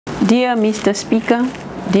Dear Mr. Speaker,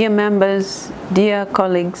 dear members, dear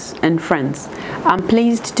colleagues and friends, I'm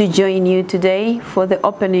pleased to join you today for the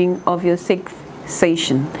opening of your 6th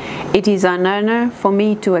session. It is an honor for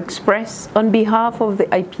me to express on behalf of the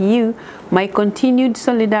IPU my continued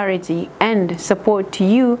solidarity and support to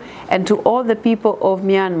you and to all the people of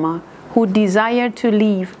Myanmar who desire to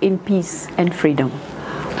live in peace and freedom.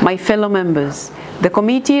 My fellow members, the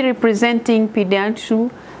committee representing Pyidaungsu,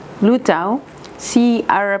 Hluttaw,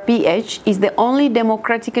 CRPH is the only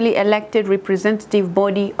democratically elected representative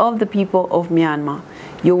body of the people of Myanmar.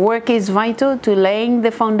 Your work is vital to laying the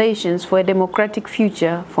foundations for a democratic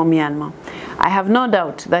future for Myanmar. I have no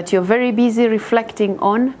doubt that you're very busy reflecting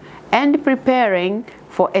on and preparing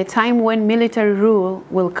for a time when military rule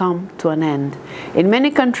will come to an end. In many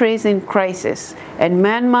countries in crisis, and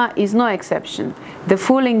Myanmar is no exception, the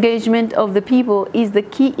full engagement of the people is the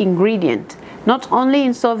key ingredient, not only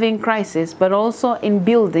in solving crisis, but also in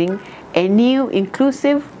building a new,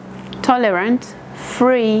 inclusive, tolerant,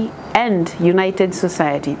 free, and united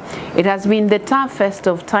society. It has been the toughest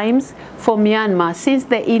of times for Myanmar since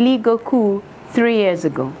the illegal coup 3 years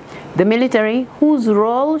ago. The military, whose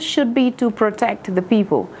role should be to protect the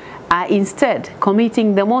people, are instead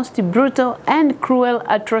committing the most brutal and cruel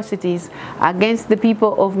atrocities against the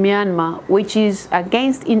people of Myanmar, which is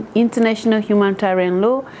against international humanitarian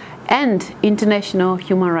law and international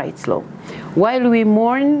human rights law. While we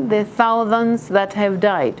mourn the thousands that have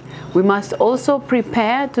died, we must also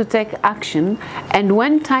prepare to take action, and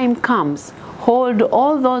when time comes, hold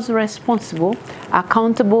all those responsible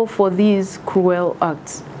accountable for these cruel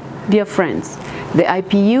acts. Dear friends, the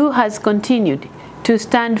IPU has continued to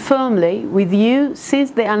stand firmly with you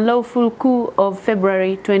since the unlawful coup of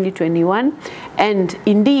February 2021 and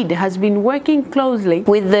indeed has been working closely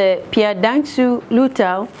with the Pyidaungsu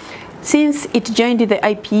Hluttaw since it joined the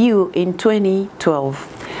IPU in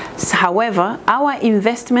 2012. However, our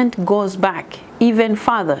investment goes back even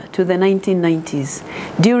further to the 1990s.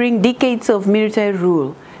 During decades of military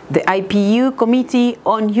rule, the IPU Committee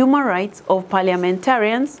on Human Rights of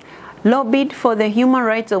Parliamentarians lobbied for the human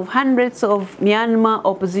rights of hundreds of Myanmar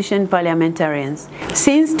opposition parliamentarians.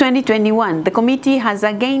 Since 2021, the committee has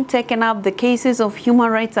again taken up the cases of human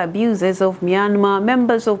rights abuses of Myanmar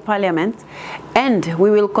members of parliament, and we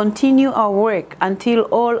will continue our work until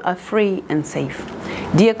all are free and safe.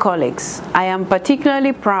 Dear colleagues, I am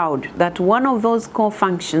particularly proud that one of those core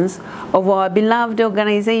functions of our beloved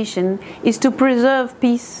organization is to preserve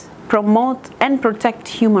peace, promote and protect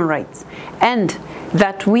human rights, and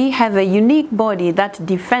that we have a unique body that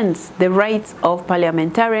defends the rights of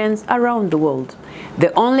parliamentarians around the world,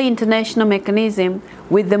 the only international mechanism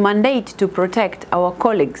with the mandate to protect our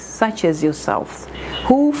colleagues such as yourselves,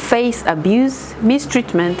 who face abuse,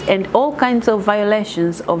 mistreatment and all kinds of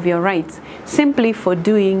violations of your rights simply for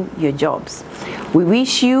doing your jobs. We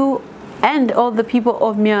wish you and all the people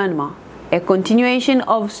of Myanmar a continuation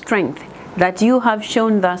of strength that you have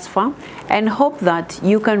shown thus far, and hope that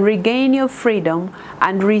you can regain your freedom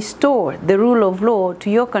and restore the rule of law to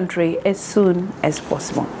your country as soon as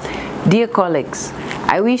possible. Dear colleagues,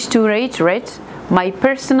 I wish to reiterate my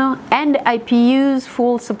personal and IPU's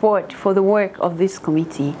full support for the work of this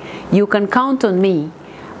committee. You can count on me.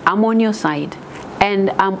 I'm on your side,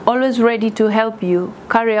 and I'm always ready to help you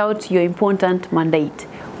carry out your important mandate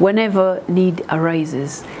whenever need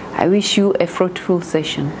arises. I wish you a fruitful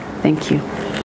session. Thank you.